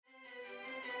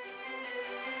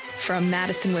From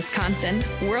Madison, Wisconsin,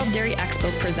 World Dairy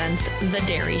Expo presents The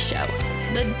Dairy Show,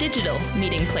 the digital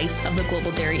meeting place of the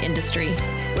global dairy industry,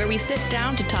 where we sit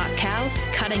down to talk cows,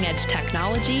 cutting-edge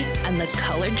technology, and the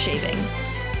colored shavings.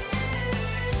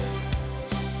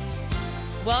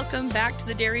 Welcome back to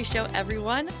The Dairy Show,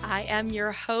 everyone. I am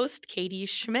your host, Katie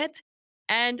Schmidt,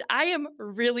 and I am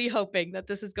really hoping that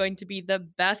this is going to be the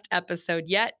best episode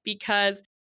yet because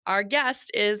our guest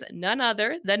is none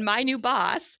other than my new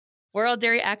boss, World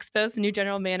Dairy Expo's new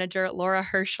general manager, Laura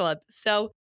Herschleb.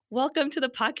 So welcome to the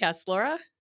podcast, Laura.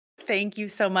 Thank you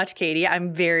so much, Katie.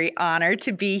 I'm very honored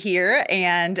to be here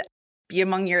and be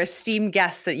among your esteemed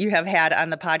guests that you have had on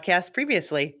the podcast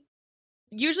previously.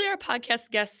 Usually our podcast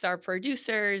guests are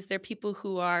producers. They're people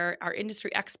who are our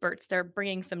industry experts. They're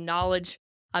bringing some knowledge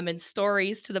and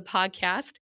stories to the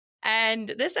podcast. And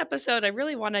this episode, I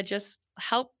really want to just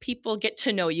help people get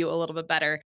to know you a little bit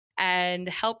better and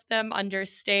help them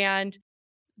understand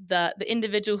the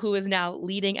individual who is now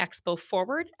leading Expo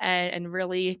forward and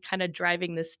really kind of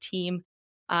driving this team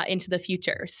into the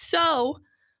future. So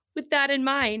with that in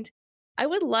mind, I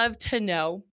would love to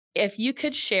know if you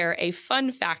could share a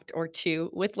fun fact or two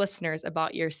with listeners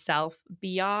about yourself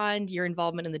beyond your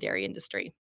involvement in the dairy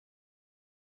industry.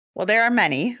 Well, there are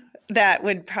many that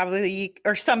would probably,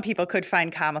 or some people could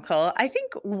find comical. I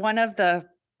think one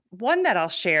that I'll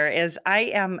share is I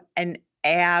am an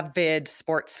avid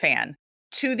sports fan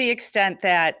to the extent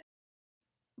that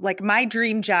like my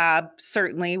dream job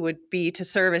certainly would be to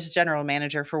serve as general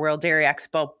manager for World Dairy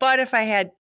Expo. But if I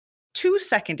had two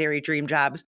secondary dream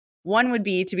jobs, one would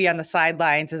be to be on the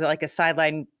sidelines as like a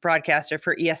sideline broadcaster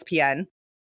for ESPN,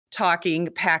 talking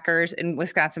Packers and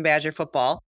Wisconsin Badger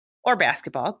football or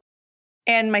basketball.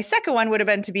 And my second one would have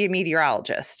been to be a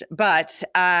meteorologist, but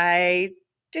I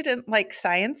didn't like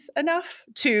science enough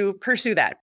to pursue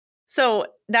that. So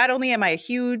not only am I a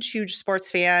huge, huge sports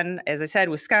fan, as I said,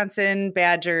 Wisconsin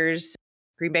Badgers,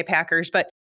 Green Bay Packers, but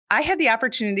I had the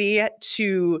opportunity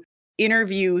to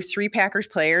interview 3 Packers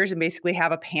players and basically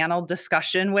have a panel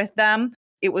discussion with them.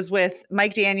 It was with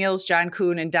Mike Daniels, John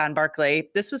Kuhn, and Don Barclay.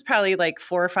 This was probably like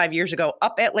 4 or 5 years ago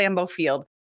up at Lambeau Field.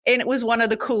 And it was one of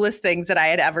the coolest things that I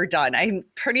had ever done. I'm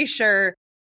pretty sure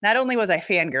not only was I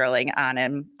fangirling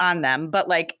on them, but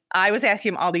like I was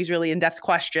asking him all these really in-depth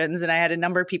questions. And I had a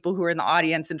number of people who were in the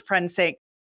audience and friends saying,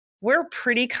 we're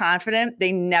pretty confident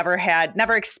they never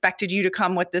expected you to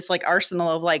come with this like arsenal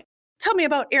of like, tell me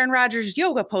about Aaron Rodgers'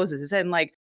 yoga poses and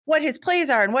like what his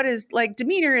plays are and what his like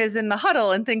demeanor is in the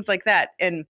huddle and things like that.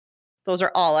 And those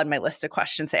are all on my list of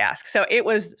questions to ask. So it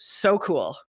was so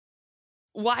cool.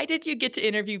 Why did you get to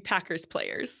interview Packers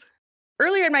players?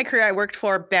 Earlier in my career, I worked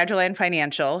for Badgerland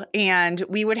Financial, and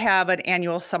we would have an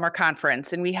annual summer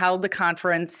conference, and we held the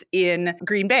conference in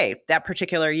Green Bay that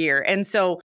particular year. And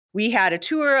so we had a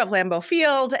tour of Lambeau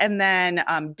Field and then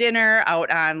dinner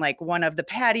out on like one of the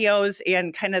patios,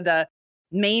 and kind of the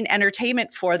main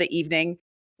entertainment for the evening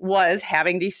was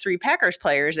having these 3 Packers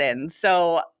players in.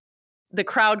 So the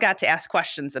crowd got to ask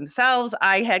questions themselves.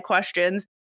 I had questions,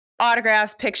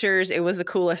 autographs, pictures. It was the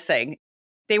coolest thing.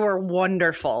 They were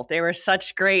wonderful. They were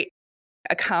such great,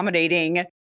 accommodating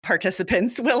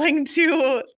participants willing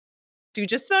to do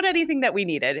just about anything that we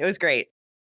needed. It was great.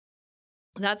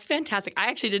 That's fantastic. I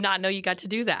actually did not know you got to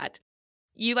do that.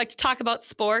 You like to talk about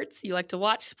sports. You like to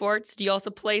watch sports. Do you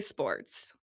also play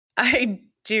sports? I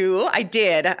do. I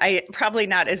did. I probably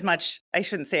not as much. I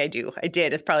shouldn't say I do. I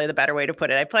did is probably the better way to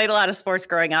put it. I played a lot of sports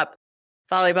growing up,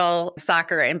 volleyball,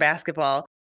 soccer, and basketball.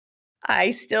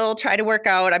 I still try to work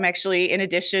out. I'm actually, in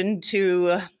addition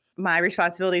to my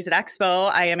responsibilities at Expo,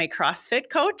 I am a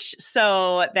CrossFit coach.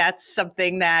 So that's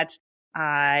something that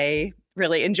I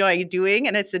really enjoy doing.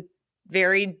 And it's a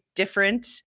very different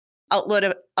outlet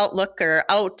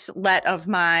of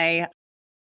my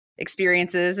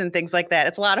experiences and things like that.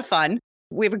 It's a lot of fun.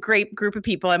 We have a great group of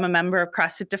people. I'm a member of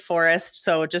CrossFit DeForest,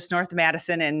 so just north of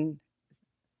Madison, and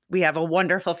we have a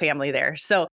wonderful family there.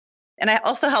 So, and I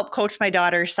also help coach my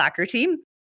daughter's soccer team.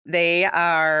 They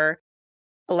are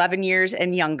 11 years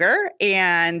and younger,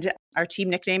 and our team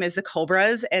nickname is the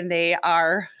Cobras, and they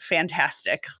are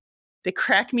fantastic. They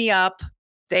crack me up.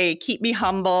 They keep me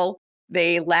humble.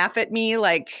 They laugh at me.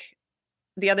 Like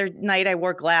the other night I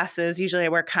wore glasses. Usually I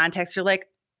wear contacts. They're like,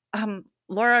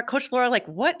 Coach Laura, like,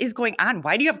 what is going on?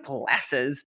 Why do you have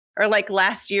glasses? Or like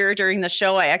last year during the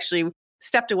show, I actually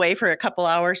stepped away for a couple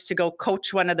hours to go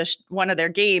coach one of their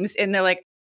games. And they're like,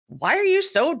 why are you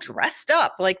so dressed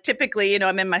up? Like typically,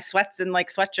 I'm in my sweats and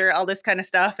like sweatshirt, all this kind of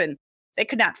stuff. And they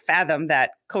could not fathom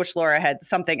that Coach Laura had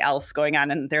something else going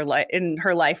on in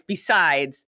her life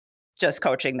besides just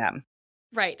coaching them.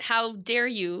 Right. How dare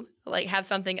you like have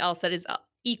something else that is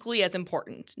equally as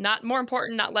important. Not more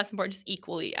important, not less important, just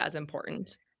equally as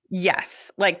important.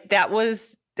 Yes, like, that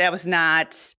was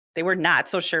not they were not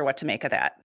so sure what to make of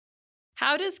that.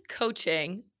 How does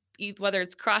coaching, whether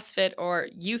it's CrossFit or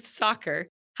youth soccer,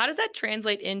 how does that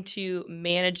translate into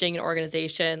managing an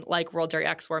organization like World Dairy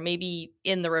Expo, or maybe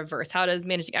in the reverse? How does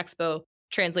managing Expo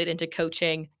translate into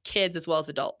coaching kids as well as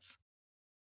adults?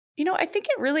 I think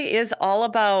it really is all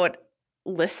about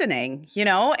listening,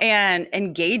 and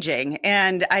engaging.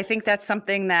 And I think that's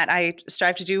something that I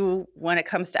strive to do when it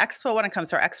comes to Expo, when it comes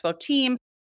to our Expo team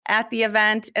at the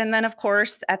event. And then, of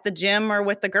course, at the gym or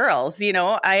with the girls,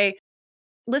 I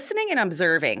listening and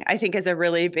observing, I think, is a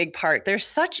really big part. There's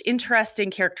such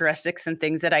interesting characteristics and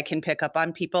things that I can pick up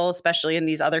on people, especially in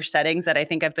these other settings that I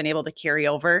think I've been able to carry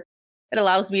over. It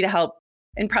allows me to help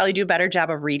and probably do a better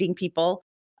job of reading people,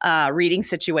 reading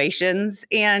situations.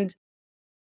 And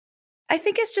I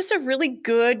think it's just a really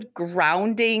good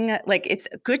grounding. Like, it's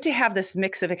good to have this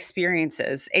mix of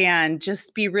experiences and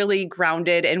just be really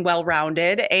grounded and well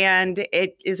rounded. And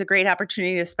it is a great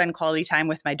opportunity to spend quality time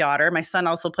with my daughter. My son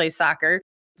also plays soccer.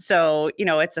 So,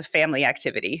 it's a family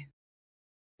activity.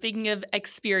 Speaking of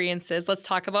experiences, let's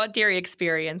talk about dairy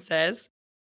experiences.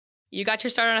 You got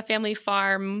your start on a family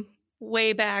farm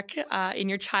way back in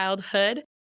your childhood.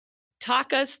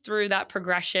 Talk us through that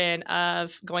progression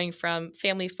of going from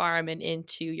family farm and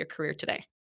into your career today.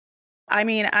 I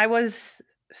mean, I was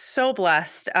so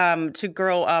blessed to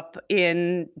grow up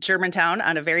in Germantown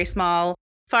on a very small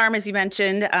farm, as you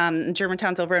mentioned.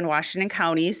 Germantown's over in Washington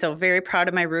County. So, very proud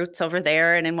of my roots over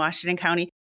there and in Washington County.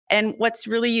 And what's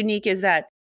really unique is that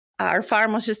our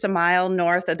farm was just a mile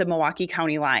north of the Milwaukee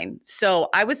County line. So,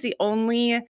 I was the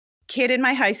only kid in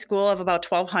my high school of about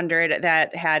 1,200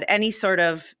 that had any sort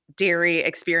of dairy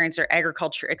experience or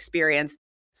agriculture experience.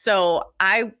 So,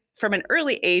 I, from an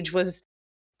early age, was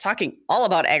talking all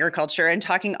about agriculture and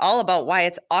talking all about why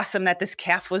it's awesome that this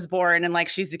calf was born and like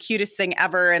she's the cutest thing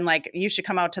ever and like you should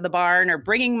come out to the barn, or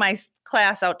bringing my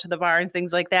class out to the barn,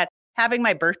 things like that. Having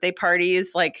my birthday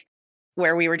parties, like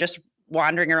where we were just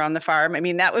wandering around the farm. I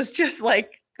mean, that was just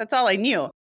like, that's all I knew.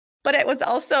 But it was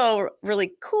also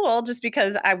really cool just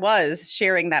because I was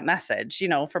sharing that message,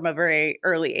 from a very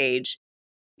early age.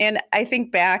 And I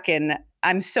think back and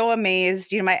I'm so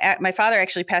amazed. My father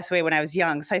actually passed away when I was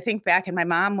young. So I think back and my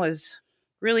mom is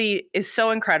so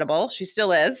incredible. She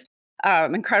still is,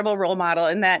 incredible role model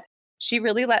in that she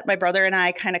really let my brother and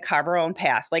I kind of carve our own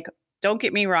path. Like, don't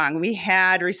get me wrong, we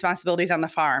had responsibilities on the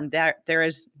farm. That there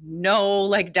is no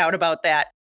like doubt about that.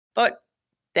 But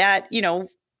that,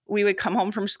 we would come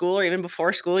home from school or even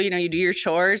before school, you do your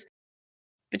chores,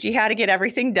 but you had to get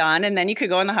everything done. And then you could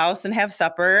go in the house and have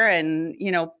supper and,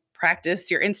 practice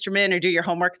your instrument or do your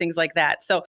homework, things like that.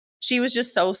 So she was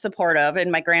just so supportive,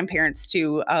 and my grandparents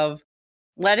too, of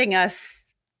letting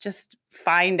us just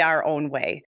find our own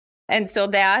way. And so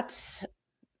that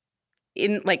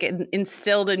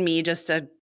instilled in me just a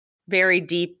very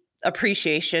deep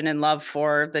appreciation and love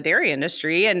for the dairy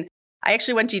industry. And I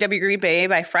actually went to UW Green Bay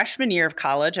my freshman year of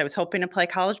college. I was hoping to play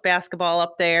college basketball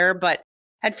up there, but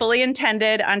had fully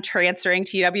intended on transferring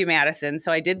to UW-Madison.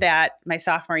 So I did that my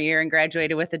sophomore year and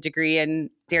graduated with a degree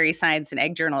in dairy science and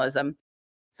ag journalism.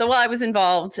 So while I was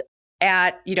involved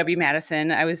at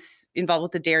UW-Madison, I was involved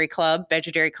with the dairy club, Badger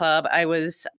Dairy Club. I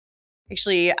was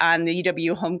actually on the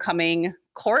UW homecoming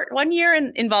court one year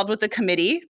and involved with the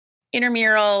committee,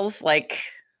 intramurals, like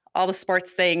all the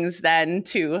sports things then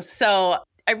too. So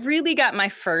I really got my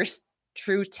first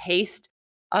true taste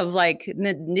of like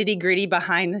the nitty gritty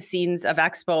behind the scenes of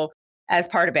Expo as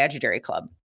part of Badger Dairy Club.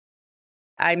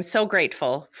 I'm so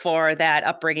grateful for that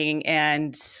upbringing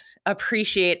and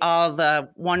appreciate all the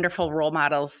wonderful role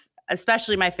models,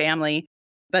 especially my family.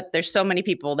 But there's so many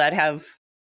people that have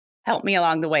helped me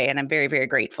along the way, and I'm very, very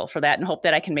grateful for that and hope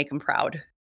that I can make them proud.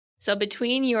 So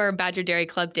between your Badger Dairy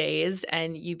Club days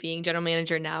and you being general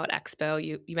manager now at Expo,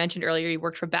 you mentioned earlier you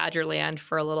worked for Badgerland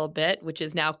for a little bit, which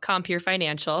is now Compeer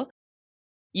Financial.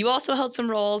 You also held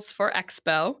some roles for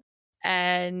Expo.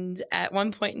 And at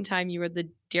one point in time, you were the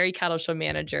dairy cattle show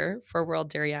manager for World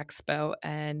Dairy Expo.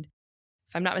 And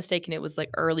if I'm not mistaken, it was like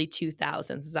early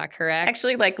 2000s. Is that correct?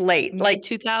 Actually, like late, Mid like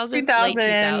 2000s? Late 2000s.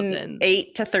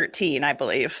 2008 to 13, I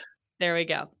believe. There we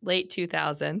go. Late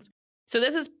 2000s. So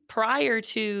this is prior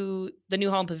to the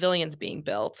new home pavilions being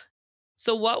built.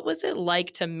 So what was it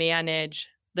like to manage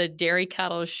the dairy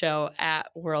cattle show at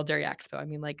World Dairy Expo? I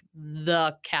mean, like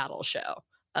the cattle show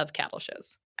of cattle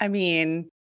shows. I mean,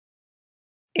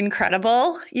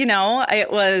 incredible.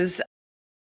 It was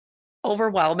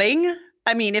overwhelming.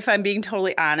 I mean, if I'm being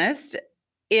totally honest,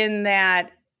 in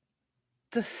that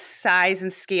the size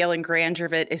and scale and grandeur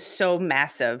of it is so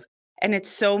massive. And it's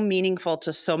so meaningful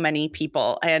to so many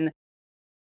people. And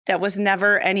that was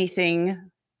never anything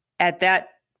at that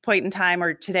point in time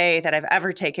or today that I've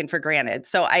ever taken for granted.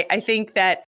 So I think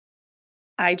that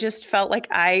I just felt like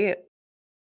I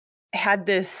had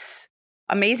this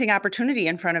amazing opportunity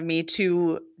in front of me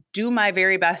to do my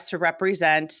very best to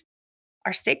represent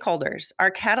our stakeholders,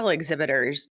 our cattle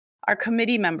exhibitors, our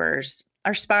committee members,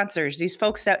 our sponsors, these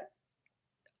folks that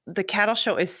the cattle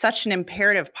show is such an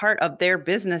imperative part of their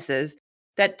businesses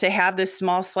that to have this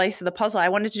small slice of the puzzle, I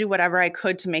wanted to do whatever I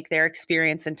could to make their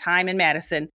experience and time in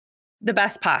Madison the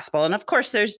best possible. And of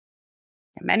course, there's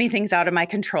many things out of my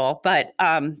control, but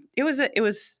it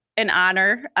was an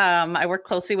honor. I worked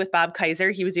closely with Bob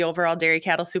Kaiser. He was the overall dairy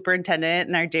cattle superintendent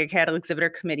and our dairy cattle exhibitor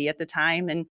committee at the time.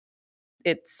 And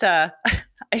it's I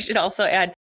should also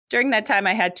add, during that time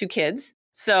I had 2 kids.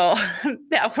 So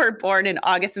that were born in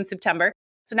August and September.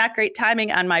 So not great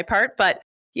timing on my part, but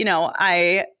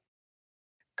I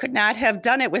could not have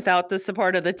done it without the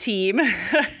support of the team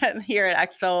here at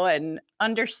Expo and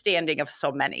understanding of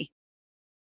so many.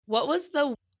 What was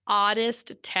the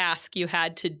oddest task you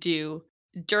had to do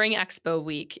during Expo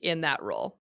week in that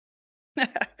role?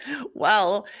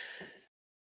 Well,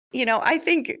 I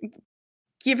think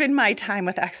given my time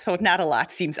with Expo, not a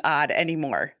lot seems odd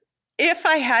anymore. If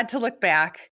I had to look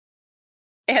back,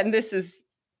 and this is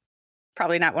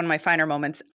probably not one of my finer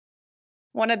moments,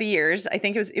 one of the years, I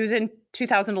think it was in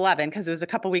 2011 because it was a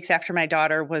couple weeks after my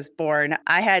daughter was born.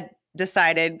 I had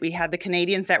decided we had the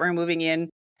Canadians that were moving in.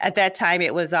 At that time,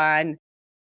 it was on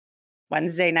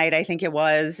Wednesday night, I think it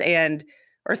was,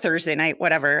 or Thursday night,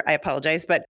 whatever. I apologize,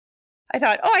 but I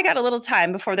thought, oh, I got a little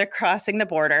time before they're crossing the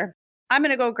border. I'm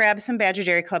going to go grab some Badger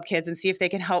Dairy Club kids and see if they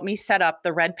can help me set up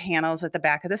the red panels at the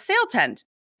back of the sale tent,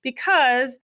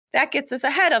 because that gets us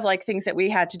ahead of like things that we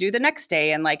had to do the next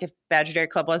day. And like if Badger Dairy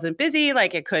Club wasn't busy,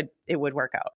 like it would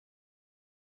work out.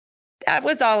 That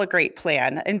was all a great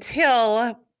plan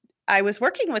until I was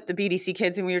working with the BDC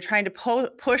kids and we were trying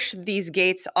to push these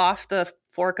gates off the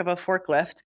fork of a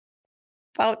forklift.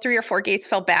 About 3 or 4 gates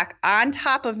fell back on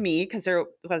top of me because there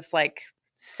was like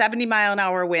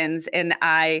 70-mile-an-hour winds, and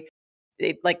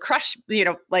it like crushed,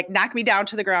 like knocked me down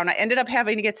to the ground. I ended up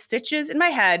having to get stitches in my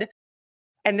head.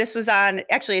 And this was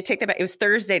actually, I take that back, it was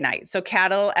Thursday night. So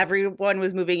cattle, everyone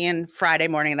was moving in Friday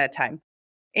morning at that time.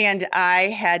 And I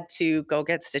had to go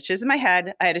get stitches in my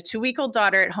head. I had a 2-week-old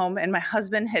daughter at home, and my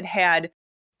husband had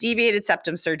deviated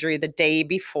septum surgery the day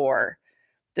before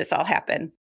this all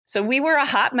happened. So we were a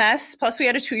hot mess. Plus we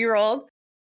had a 2-year-old.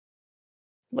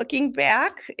 Looking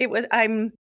back,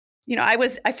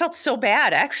 I felt so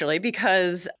bad actually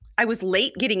because I was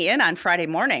late getting in on Friday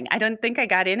morning. I don't think I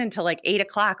got in until like 8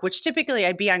 o'clock, which typically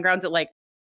I'd be on grounds at like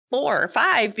 4 or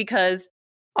 5 because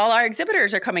all our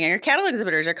exhibitors are coming in, your cattle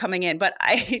exhibitors are coming in, but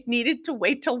I needed to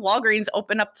wait till Walgreens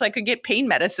opened up so I could get pain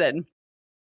medicine.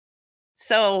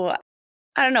 So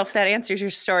I don't know if that answers your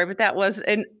story, but that was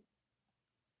an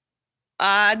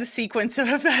odd sequence of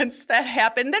events that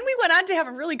happened. Then we went on to have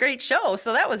a really great show.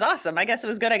 So that was awesome. I guess it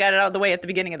was good I got it out of the way at the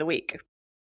beginning of the week.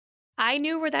 I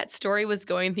knew where that story was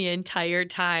going the entire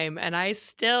time, and I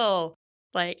still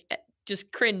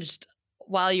just cringed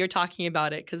while you're talking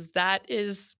about it, because that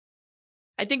is,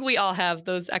 I think we all have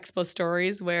those Expo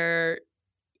stories where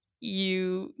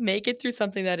you make it through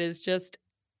something that is just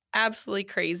absolutely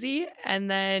crazy, and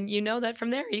then you know that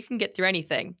from there you can get through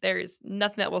anything. There's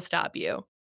nothing that will stop you.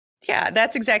 Yeah,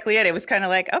 that's exactly it. It was kind of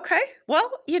like, okay,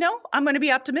 well, I'm going to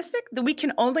be optimistic that we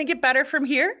can only get better from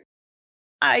here.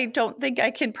 I don't think I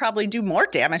can probably do more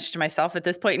damage to myself at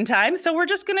this point in time. So we're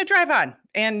just going to drive on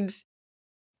and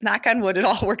knock on wood, it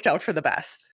all worked out for the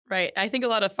best. Right. I think a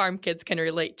lot of farm kids can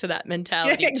relate to that Yeah,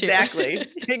 mentality too. exactly.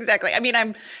 Exactly. I mean,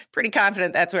 I'm pretty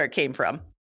confident that's where it came from.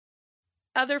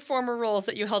 Other former roles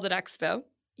that you held at Expo.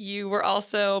 You were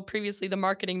also previously the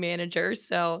marketing manager,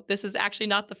 so this is actually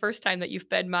not the first time that you've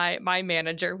been my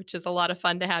manager, which is a lot of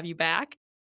fun to have you back.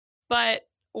 But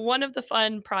one of the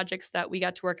fun projects that we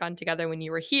got to work on together when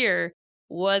you were here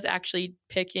was actually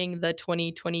picking the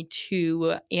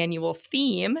 2022 annual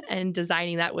theme and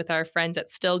designing that with our friends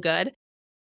at Still Good.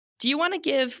 Do you want to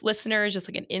give listeners just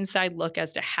like an inside look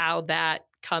as to how that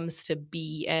comes to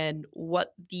be and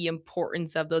what the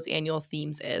importance of those annual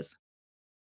themes is?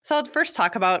 So I'll first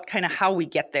talk about kind of how we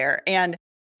get there. And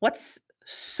what's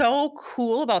so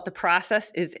cool about the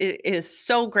process is it is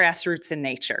so grassroots in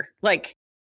nature. Like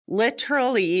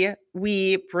literally,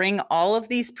 we bring all of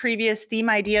these previous theme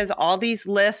ideas, all these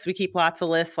lists. We keep lots of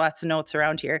lists, lots of notes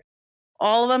around here,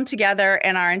 all of them together.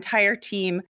 And our entire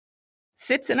team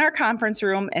sits in our conference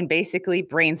room and basically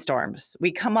brainstorms.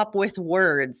 We come up with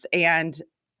words and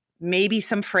maybe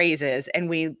some phrases, and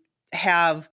we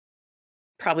have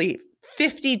probably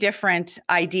 50 different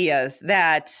ideas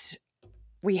that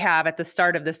we have at the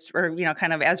start of this, or,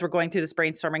 kind of as we're going through this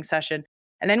brainstorming session.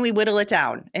 And then we whittle it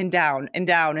down and down and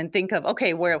down and think of,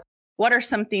 okay, what are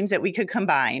some themes that we could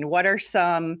combine? What are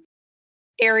some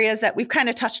areas that we've kind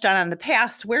of touched on in the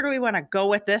past? Where do we want to go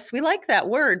with this? We like that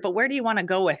word, but where do you want to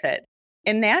go with it?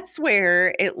 And that's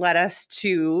where it led us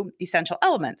to Essential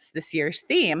Elements, this year's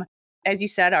theme. As you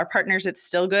said, our partners at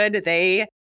Still Good, they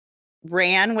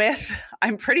ran with,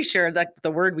 I'm pretty sure that the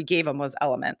word we gave them was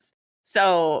elements.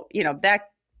 So, that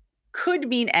could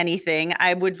mean anything.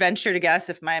 I would venture to guess,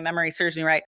 if my memory serves me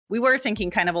right, we were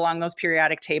thinking kind of along those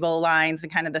periodic table lines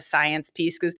and kind of the science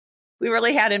piece, because we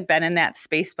really hadn't been in that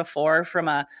space before from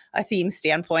a theme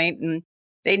standpoint. And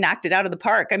they knocked it out of the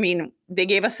park. I mean, they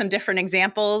gave us some different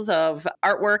examples of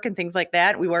artwork and things like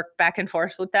that. We worked back and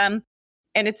forth with them.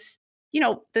 And it's,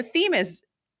 the theme is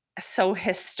so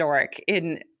historic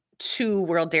to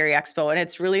World Dairy Expo. And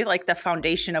it's really like the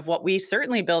foundation of what we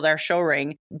certainly build our show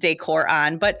ring decor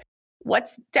on, but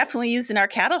what's definitely used in our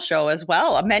cattle show as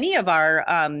well. Many of our,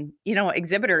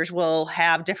 exhibitors will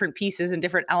have different pieces and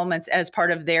different elements as part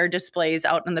of their displays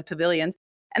out in the pavilions.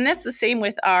 And that's the same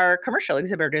with our commercial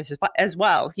exhibitors as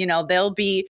well. They'll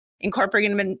be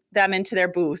incorporating them into their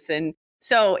booth. And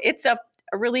so it's a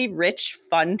really rich,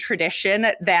 fun tradition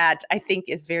that I think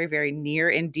is very, very near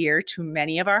and dear to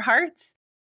many of our hearts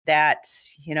that,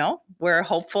 we're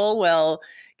hopeful will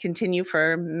continue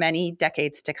for many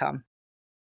decades to come.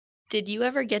 Did you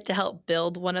ever get to help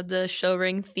build one of the show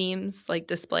ring themes, like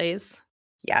displays?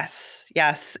 Yes,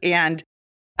 yes. And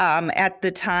at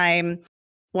the time,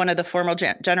 one of the former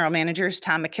general managers,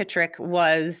 Tom McKittrick,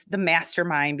 was the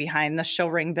mastermind behind the show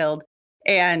ring build.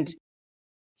 And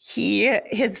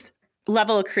his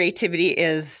level of creativity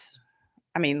is,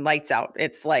 lights out.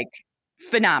 It's like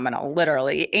phenomenal,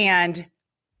 literally. And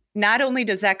not only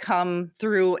does that come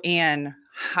through in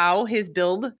how his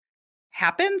build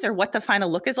happens or what the final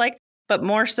look is like, but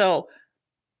more so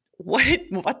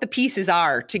what the pieces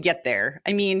are to get there.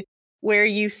 I mean, where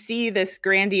you see this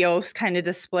grandiose kind of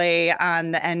display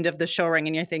on the end of the show ring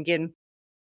and you're thinking,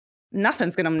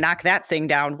 nothing's going to knock that thing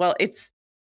down. Well, it's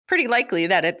pretty likely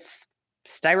that it's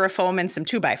styrofoam and some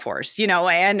 2x4s,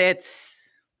 and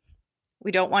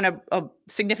we don't want a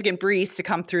significant breeze to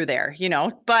come through there,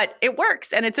 but it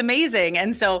works and it's amazing.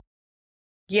 And so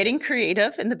getting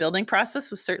creative in the building process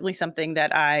was certainly something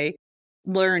that I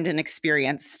learned and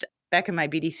experienced back in my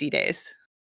BDC days.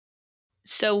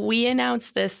 So we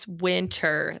announced this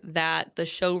winter that the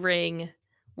show ring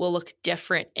will look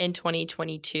different in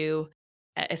 2022,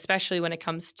 especially when it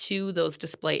comes to those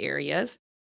display areas.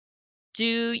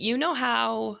 Do you know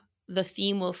how the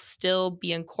theme will still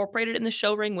be incorporated in the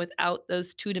show ring without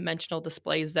those two-dimensional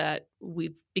displays that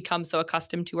we've become so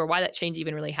accustomed to, or why that change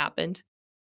even really happened?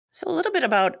 So a little bit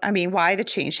about, why the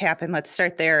change happened. Let's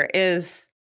start there. Is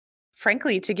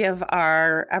frankly to give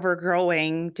our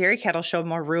ever-growing dairy cattle show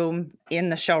more room in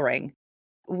the show ring.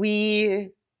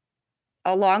 We,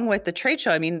 along with the trade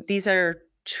show, these are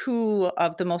two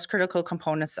of the most critical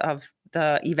components of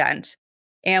the event.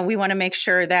 And we want to make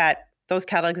sure that those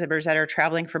cattle exhibitors that are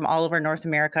traveling from all over North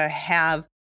America have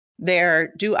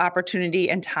their due opportunity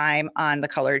and time on the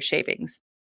colored shavings.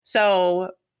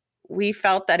 So we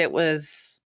felt that it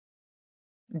was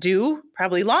due,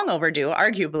 probably long overdue,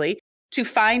 arguably, to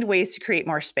find ways to create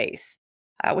more space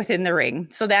within the ring.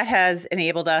 So that has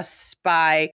enabled us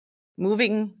by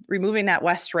removing that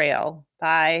west rail,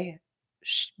 by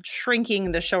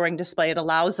shrinking the show ring display. It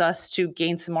allows us to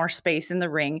gain some more space in the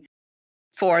ring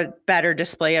for better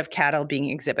display of cattle being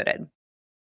exhibited.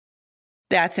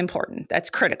 That's important. That's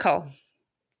critical.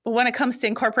 But when it comes to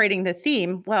incorporating the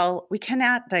theme, well, we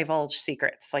cannot divulge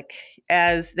secrets.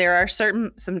 As there are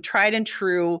some tried and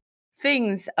true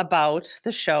things about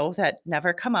the show that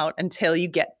never come out until you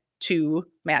get to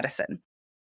Madison.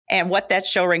 And what that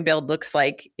show ring build looks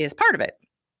like is part of it.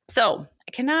 So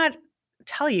I cannot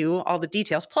tell you all the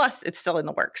details. Plus, it's still in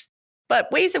the works.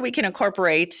 But ways that we can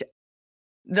incorporate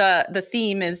the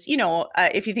theme is,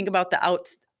 if you think about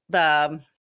the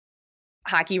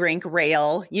hockey rink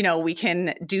rail, we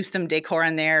can do some decor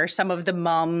in there. Some of the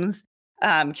mums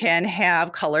can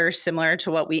have colors similar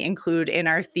to what we include in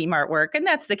our theme artwork. And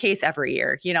that's the case every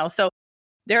year, So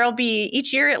there'll be,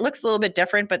 each year it looks a little bit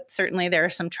different, but certainly there are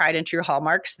some tried and true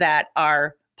hallmarks that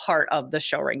are part of the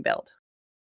show ring build.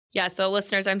 Yeah, so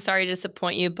listeners, I'm sorry to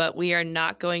disappoint you, but we are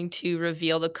not going to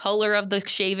reveal the color of the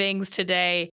shavings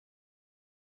today.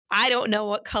 I don't know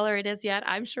what color it is yet.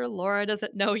 I'm sure Laura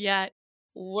doesn't know yet.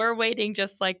 We're waiting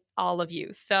just like all of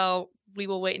you. So we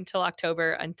will wait until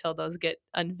October until those get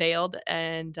unveiled.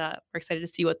 And we're excited to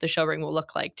see what the show ring will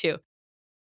look like too.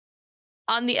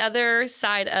 On the other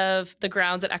side of the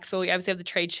grounds at Expo, we obviously have the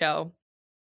trade show.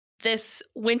 This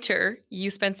winter, you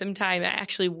spent some time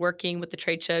actually working with the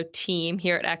trade show team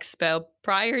here at Expo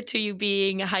prior to you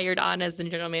being hired on as the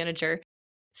general manager.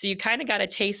 So you kind of got a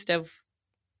taste of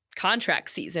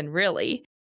contract season, really.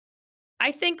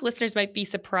 I think listeners might be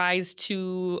surprised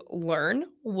to learn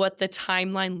what the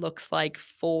timeline looks like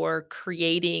for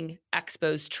creating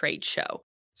Expo's trade show.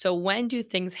 So, when do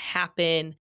things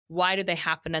happen? Why do they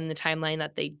happen on the timeline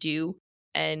that they do?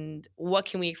 And what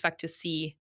can we expect to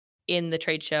see in the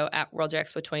trade show at World Dairy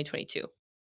Expo 2022?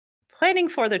 Planning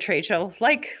for the trade show,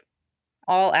 like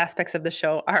all aspects of the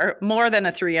show, are more than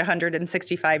a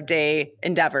 365-day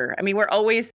endeavor. I mean, we're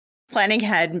always planning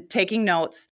ahead, taking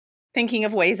notes, thinking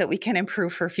of ways that we can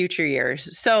improve for future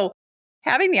years. So,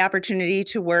 having the opportunity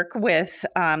to work with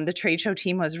the trade show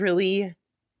team was really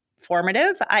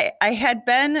formative. I had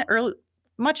been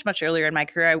much earlier in my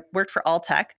career. I worked for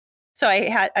Alltech, so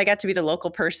I got to be the local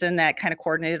person that kind of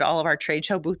coordinated all of our trade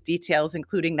show booth details,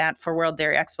 including that for World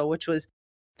Dairy Expo, which was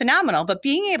phenomenal. But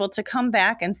being able to come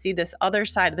back and see this other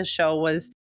side of the show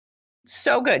was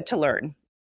so good to learn.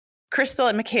 Crystal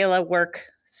and Michaela work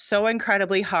so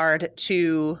incredibly hard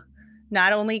to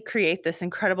not only create this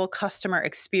incredible customer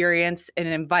experience and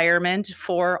environment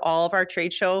for all of our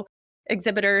trade show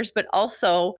exhibitors, but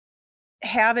also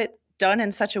have it done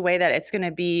in such a way that it's going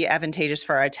to be advantageous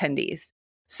for our attendees.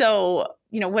 So,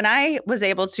 when I was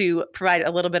able to provide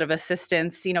a little bit of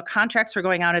assistance, contracts were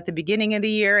going out at the beginning of the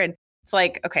year, and it's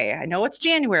like, okay, I know it's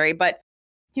January, but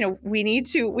we need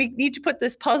to put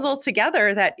this puzzle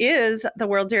together that is the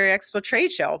World Dairy Expo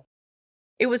trade show.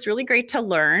 It was really great to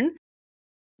learn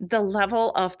the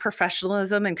level of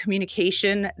professionalism and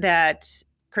communication that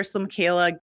Crystal and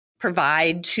Michaela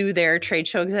provide to their trade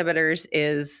show exhibitors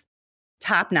is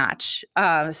top notch.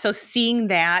 So seeing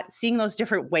those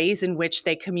different ways in which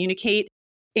they communicate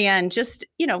and just,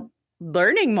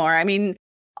 learning more. I mean,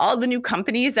 all the new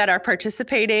companies that are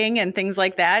participating and things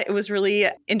like that, it was really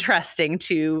interesting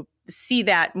to see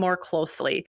that more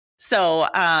closely. So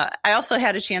I also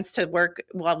had a chance to work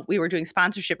while we were doing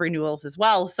sponsorship renewals as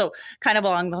well. So kind of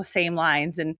along those same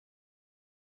lines. And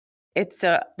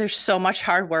there's so much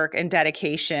hard work and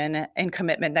dedication and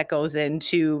commitment that goes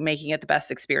into making it the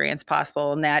best experience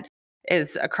possible. And that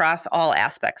is across all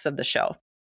aspects of the show.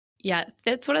 Yeah,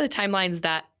 that's one of the timelines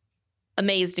that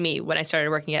amazed me when I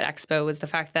started working at Expo was the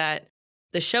fact that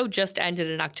the show just ended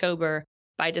in October.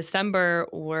 By December,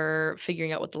 we're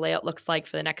figuring out what the layout looks like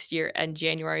for the next year. And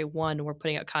January 1, we're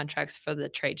putting out contracts for the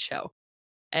trade show.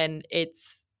 And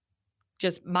it's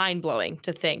just mind blowing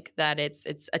to think that it's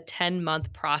a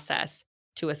 10-month process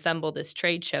to assemble this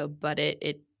trade show, but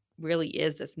it really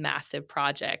is this massive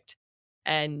project.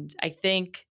 And I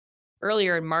think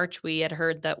earlier in March, we had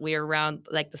heard that we are around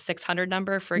like the 600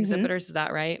 number for Mhm. exhibitors. Is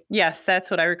that right? Yes, that's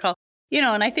what I recall.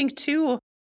 And I think too,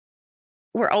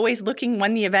 we're always looking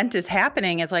when the event is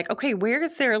happening is like, okay, where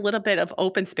is there a little bit of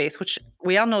open space, which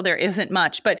we all know there isn't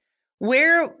much, but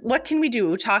what can we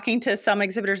do? Talking to some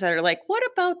exhibitors that are like, what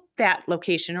about that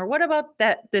location? Or what about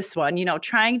this one?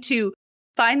 Trying to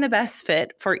find the best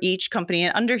fit for each company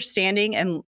and understanding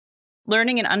and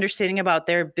learning and understanding about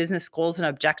their business goals and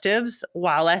objectives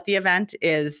while at the event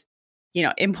is,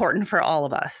 important for all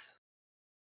of us.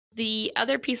 The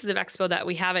other pieces of Expo that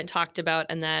we haven't talked about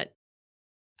and that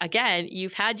again,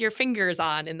 you've had your fingers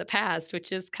on in the past,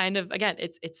 which is kind of again,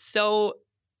 it's so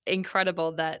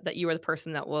incredible that you are the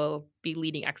person that will be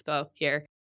leading Expo here,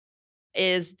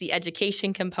 is the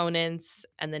education components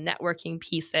and the networking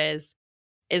pieces.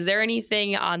 Is there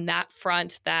anything on that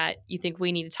front that you think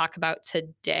we need to talk about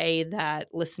today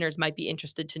that listeners might be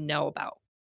interested to know about?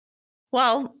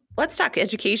 Well, let's talk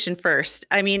education first.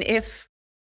 I mean, if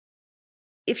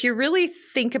you really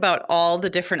think about all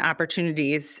the different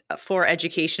opportunities for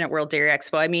education at World Dairy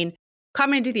Expo, I mean,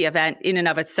 coming to the event in and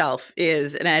of itself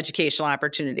is an educational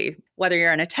opportunity. Whether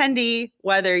you're an attendee,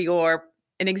 whether you're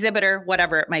an exhibitor,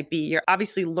 whatever it might be, you're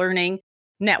obviously learning,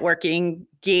 networking,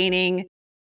 gaining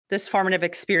this formative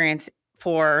experience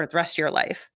for the rest of your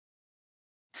life.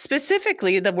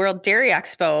 Specifically, the World Dairy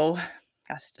Expo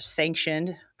has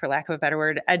sanctioned, for lack of a better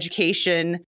word,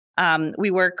 education.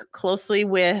 We work closely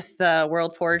with the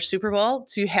World Forage Super Bowl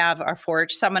to have our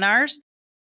forage seminars.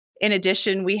 In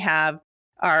addition, we have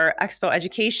our Expo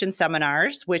education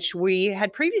seminars, which we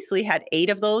had previously had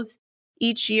 8 of those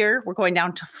each year. We're going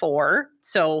down to 4.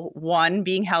 So one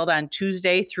being held on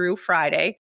Tuesday through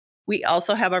Friday. We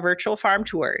also have our virtual farm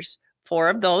tours. 4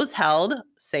 of those held,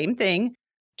 same thing,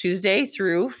 Tuesday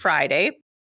through Friday.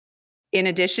 In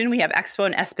addition, we have Expo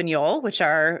and Espanol, which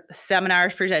are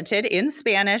seminars presented in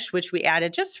Spanish, which we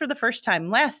added just for the first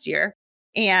time last year.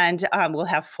 And we'll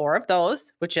have 4 of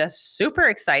those, which is super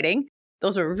exciting.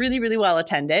 Those are really, really well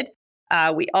attended.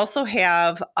 We also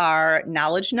have our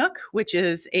Knowledge Nook, which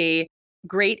is a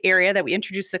great area that we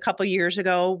introduced a couple years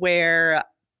ago where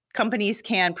companies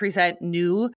can present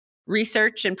new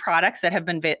research and products that have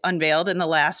been unveiled in the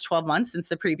last 12 months since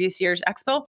the previous year's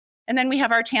expo. And then we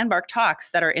have our Tanbark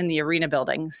Talks that are in the arena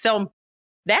building. So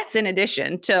that's in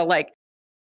addition to like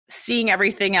seeing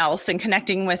everything else and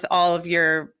connecting with all of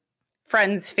your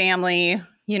friends, family,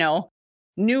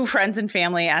 new friends and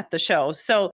family at the show.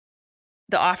 So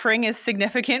the offering is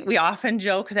significant. We often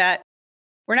joke that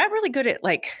we're not really good at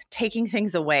like taking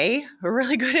things away. We're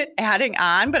really good at adding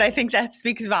on, but I think that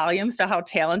speaks volumes to how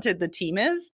talented the team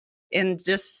is. And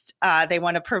just they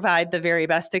want to provide the very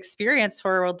best experience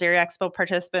for World Dairy Expo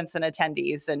participants and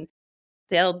attendees. And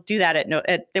they'll do that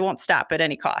they won't stop at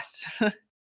any cost.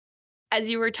 As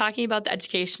you were talking about the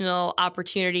educational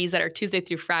opportunities that are Tuesday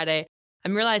through Friday,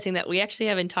 I'm realizing that we actually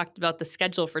haven't talked about the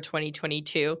schedule for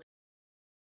 2022.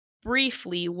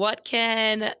 Briefly, what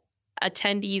can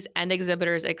attendees and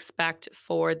exhibitors expect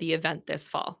for the event this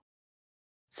fall?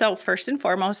 So, first and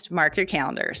foremost, mark your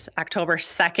calendars. October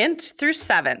 2nd through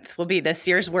 7th will be this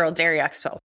year's World Dairy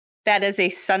Expo. That is a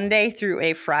Sunday through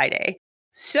a Friday.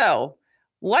 So,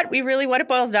 what it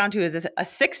boils down to is a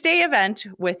 6-day event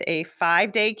with a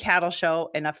 5-day cattle show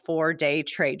and a 4-day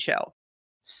trade show.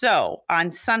 So, on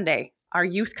Sunday, our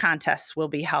youth contests will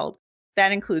be held.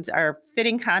 That includes our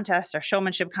fitting contest, our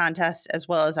showmanship contest, as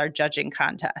well as our judging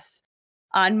contests.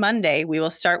 On Monday, we will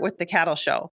start with the cattle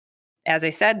show. As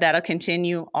I said, that'll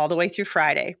continue all the way through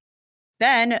Friday.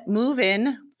 Then move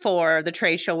in for the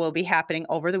trade show will be happening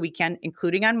over the weekend,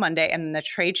 including on Monday, and the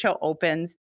trade show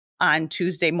opens on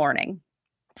Tuesday morning.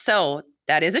 So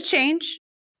that is a change,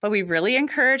 but we really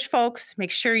encourage folks,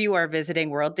 make sure you are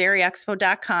visiting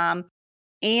worlddairyexpo.com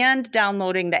and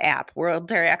downloading the app, World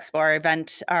Dairy Expo,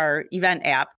 our event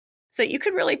app, so you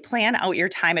could really plan out your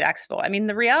time at Expo. I mean,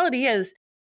 the reality is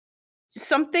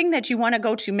something that you want to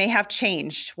go to may have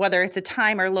changed, whether it's a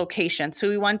time or location. So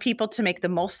we want people to make the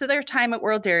most of their time at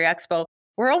World Dairy Expo.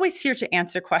 We're always here to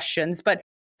answer questions, but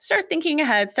start thinking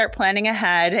ahead, start planning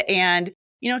ahead, and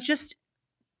just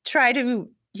try to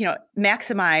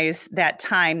maximize that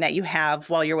time that you have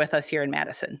while you're with us here in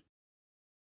Madison.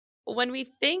 When we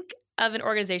think of an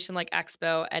organization like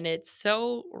Expo, and it's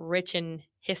so rich in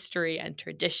history and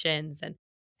traditions, and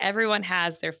everyone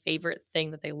has their favorite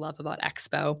thing that they love about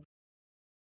Expo,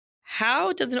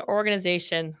 how does an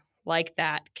organization like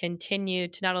that continue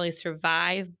to not only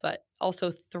survive, but also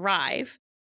thrive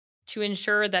to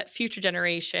ensure that future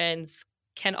generations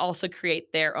can also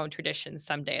create their own traditions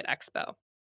someday at Expo?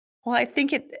 Well, I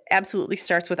think it absolutely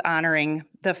starts with honoring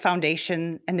the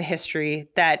foundation and the history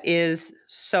that is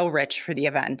so rich for the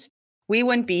event. We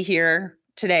wouldn't be here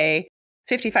today,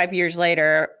 55 years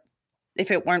later,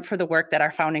 if it weren't for the work that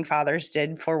our founding fathers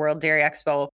did for World Dairy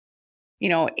Expo.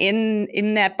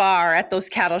 In that bar at those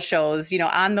cattle shows,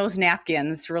 on those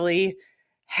napkins, really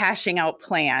hashing out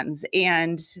plans.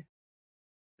 And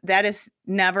that is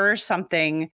never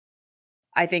something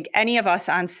I think any of us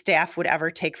on staff would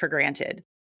ever take for granted.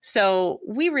 So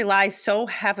we rely so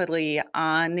heavily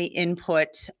on the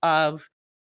input of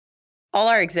all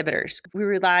our exhibitors. We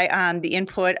rely on the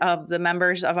input of the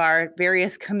members of our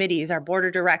various committees, our board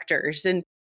of directors. And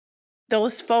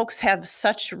those folks have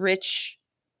such rich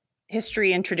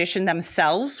history and tradition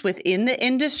themselves within the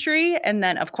industry. And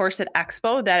then, of course, at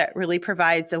Expo, that it really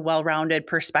provides a well-rounded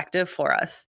perspective for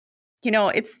us.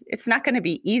 It's not going to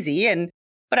be easy.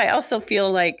 But I also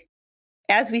feel like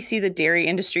as we see the dairy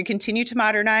industry continue to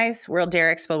modernize, World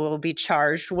Dairy Expo will be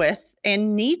charged with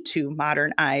and need to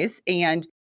modernize. And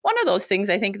one of those things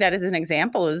I think that is an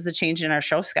example is the change in our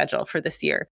show schedule for this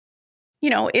year.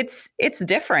 It's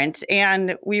different,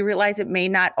 and we realize it may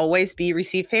not always be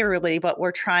received favorably, but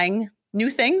we're trying new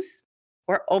things.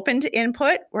 We're open to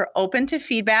input. We're open to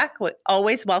feedback. We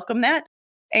always welcome that.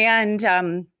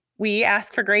 And we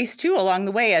ask for grace too along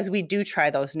the way as we do try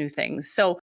those new things.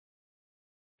 So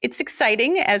it's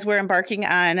exciting as we're embarking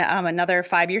on another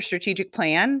 5-year strategic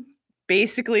plan,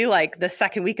 basically like the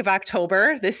second week of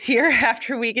October this year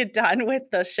after we get done with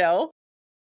the show.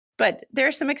 But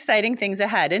there's some exciting things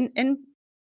ahead. And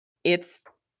it's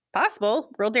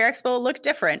possible World Dairy Expo will look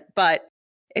different, but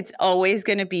it's always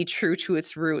going to be true to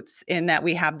its roots in that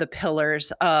we have the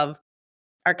pillars of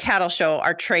our cattle show,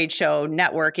 our trade show,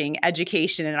 networking,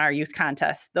 education, and our youth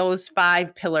contests. Those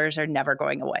 5 pillars are never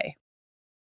going away.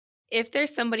 If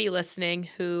there's somebody listening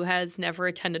who has never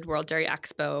attended World Dairy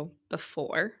Expo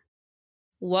before,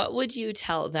 what would you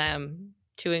tell them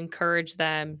to encourage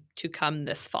them to come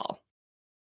this fall?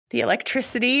 The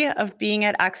electricity of being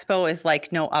at Expo is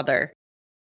like no other.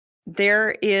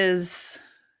 There is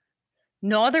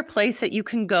no other place that you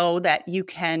can go that you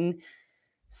can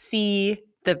see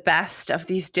the best of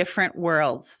these different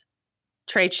worlds.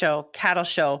 Trade show, cattle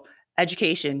show,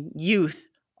 education, youth,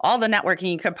 all the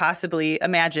networking you could possibly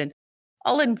imagine,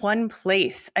 all in one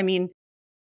place. I mean,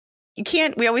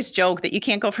 we always joke that you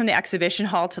can't go from the exhibition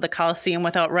hall to the Coliseum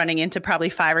without running into probably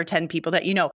 5 or 10 people that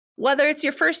you know, whether it's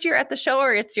your first year at the show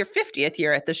or it's your 50th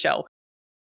year at the show.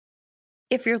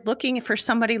 If you're looking for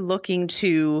somebody looking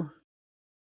to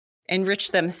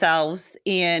enrich themselves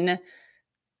in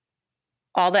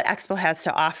all that Expo has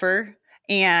to offer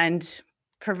and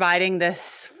providing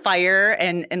this fire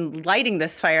and lighting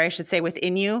this fire, I should say,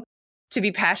 within you to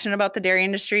be passionate about the dairy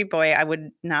industry, boy, I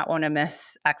would not want to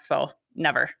miss Expo.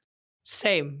 Never.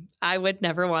 Same. I would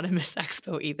never want to miss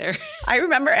Expo either. I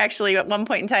remember actually at one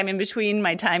point in time in between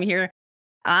my time here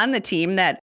on the team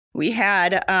that we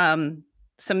had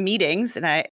some meetings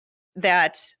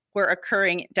that were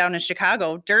occurring down in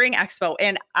Chicago during Expo.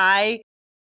 And I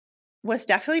was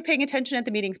definitely paying attention at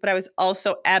the meetings, but I was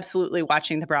also absolutely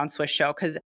watching the Brown Swiss show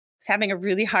because I was having a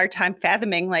really hard time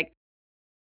fathoming, like,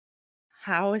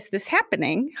 how is this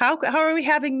happening? How are we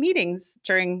having meetings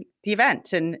during the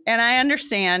event? And I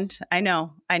understand, I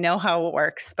know how it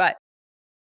works, but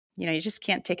you just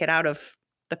can't take it out of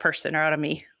the person or out of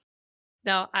me.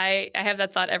 No, I have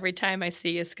that thought every time I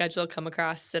see a schedule come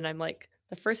across and I'm like,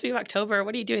 the first week of October,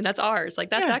 what are you doing? That's ours. Like,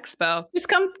 that's Yeah. Expo. Just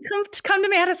come to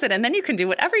Madison and then you can do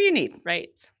whatever you need. Right.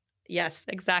 Yes,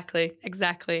 exactly.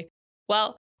 Exactly.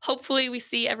 Well, hopefully we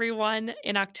see everyone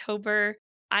in October.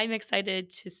 I'm excited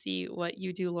to see what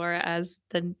you do, Laura, as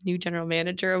the new general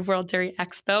manager of World Dairy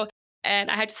Expo. And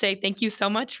I have to say, thank you so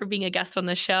much for being a guest on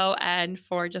the show and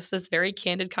for just this very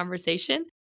candid conversation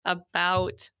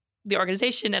about the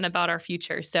organization and about our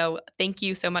future. So thank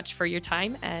you so much for your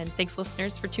time. And thanks,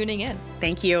 listeners, for tuning in.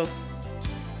 Thank you.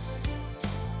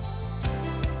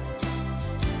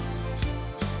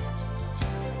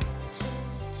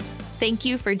 Thank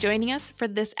you for joining us for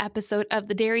this episode of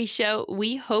The Dairy Show.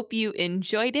 We hope you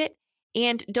enjoyed it.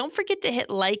 And don't forget to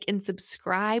hit like and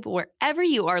subscribe wherever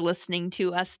you are listening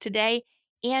to us today.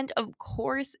 And of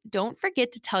course, don't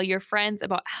forget to tell your friends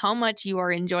about how much you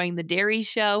are enjoying The Dairy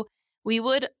Show. We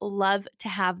would love to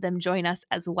have them join us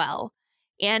as well.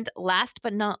 And last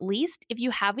but not least, if you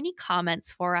have any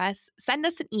comments for us, send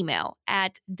us an email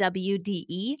at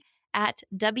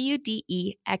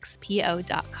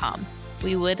wde@wdexpo.com.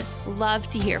 We would love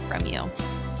to hear from you.